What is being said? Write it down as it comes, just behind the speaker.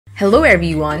Hello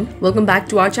everyone, welcome back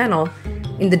to our channel.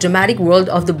 In the dramatic world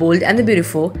of the bold and the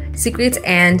beautiful, secrets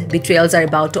and betrayals are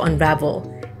about to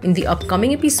unravel. In the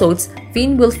upcoming episodes,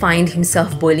 Finn will find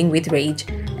himself boiling with rage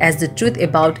as the truth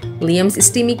about Liam's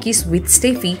steamy kiss with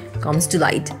Steffy comes to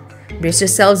light. Brace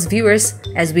yourselves, viewers,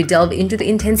 as we delve into the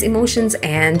intense emotions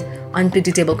and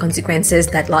unpredictable consequences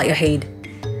that lie ahead.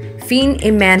 Finn,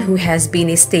 a man who has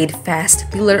been a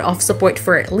steadfast pillar of support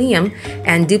for Liam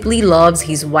and deeply loves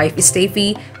his wife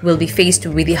Steffy, will be faced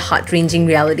with a heart-wrenching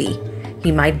reality.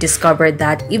 He might discover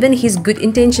that even his good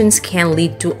intentions can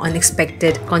lead to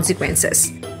unexpected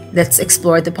consequences. Let's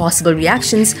explore the possible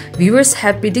reactions viewers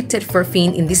have predicted for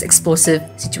Finn in this explosive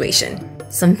situation.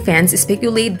 Some fans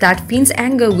speculate that Finn's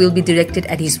anger will be directed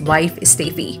at his wife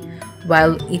Steffy.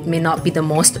 While it may not be the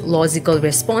most logical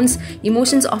response,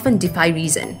 emotions often defy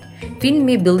reason. Finn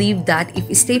may believe that if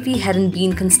Steffy hadn't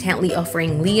been constantly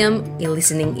offering Liam a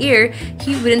listening ear,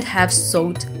 he wouldn't have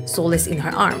sought solace in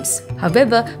her arms.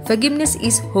 However, forgiveness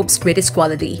is hope's greatest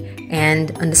quality,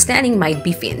 and understanding might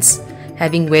be Finn's.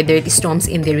 Having weathered storms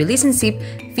in their relationship,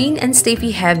 Finn and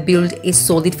Steffy have built a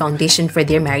solid foundation for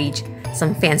their marriage.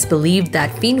 Some fans believe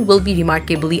that Finn will be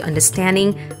remarkably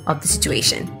understanding of the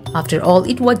situation. After all,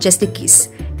 it was just a kiss,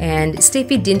 and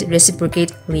Steffy didn't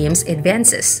reciprocate Liam's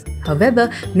advances.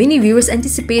 However, many viewers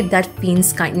anticipate that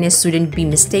Finn's kindness shouldn't be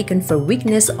mistaken for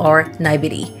weakness or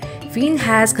naivety. Finn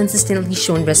has consistently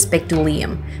shown respect to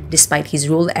Liam, despite his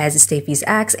role as Steffy's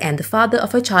ex and the father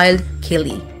of her child,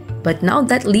 Kaylee. But now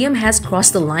that Liam has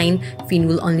crossed the line, Finn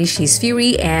will unleash his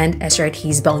fury and assert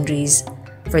his boundaries.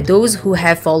 For those who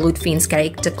have followed Finn's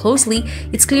character closely,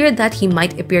 it's clear that he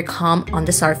might appear calm on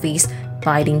the surface,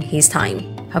 biding his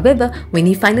time. However, when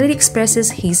he finally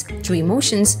expresses his true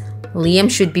emotions,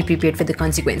 Liam should be prepared for the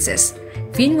consequences.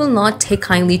 Finn will not take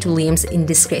kindly to Liam's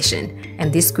indiscretion,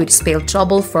 and this could spell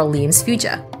trouble for Liam's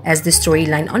future. As the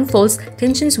storyline unfolds,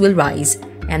 tensions will rise,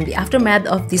 and the aftermath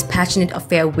of this passionate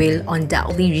affair will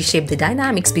undoubtedly reshape the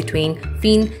dynamics between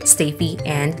Finn, Steffy,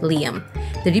 and Liam.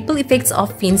 The ripple effects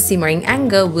of Finn's simmering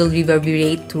anger will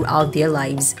reverberate throughout their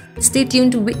lives. Stay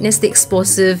tuned to witness the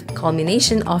explosive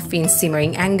culmination of Finn's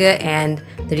simmering anger and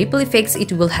the ripple effects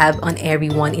it will have on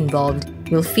everyone involved.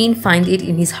 Will Finn find it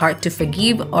in his heart to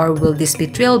forgive, or will this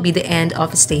betrayal be the end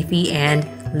of Steffy and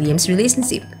Liam's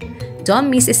relationship? Don't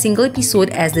miss a single episode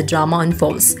as the drama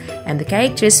unfolds and the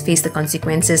characters face the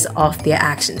consequences of their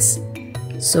actions.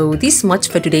 So this much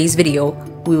for today's video.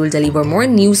 We will deliver more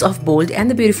news of Bold and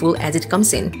the Beautiful as it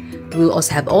comes in. We will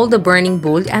also have all the burning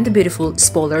Bold and the Beautiful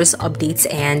spoilers,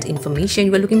 updates, and information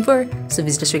you are looking for, so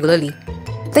visit us regularly.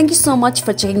 Thank you so much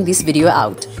for checking this video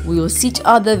out. We will see each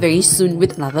other very soon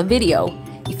with another video.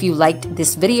 If you liked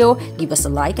this video, give us a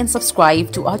like and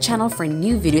subscribe to our channel for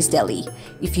new videos daily.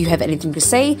 If you have anything to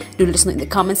say, do let us know in the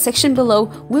comment section below.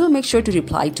 We will make sure to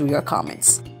reply to your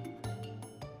comments.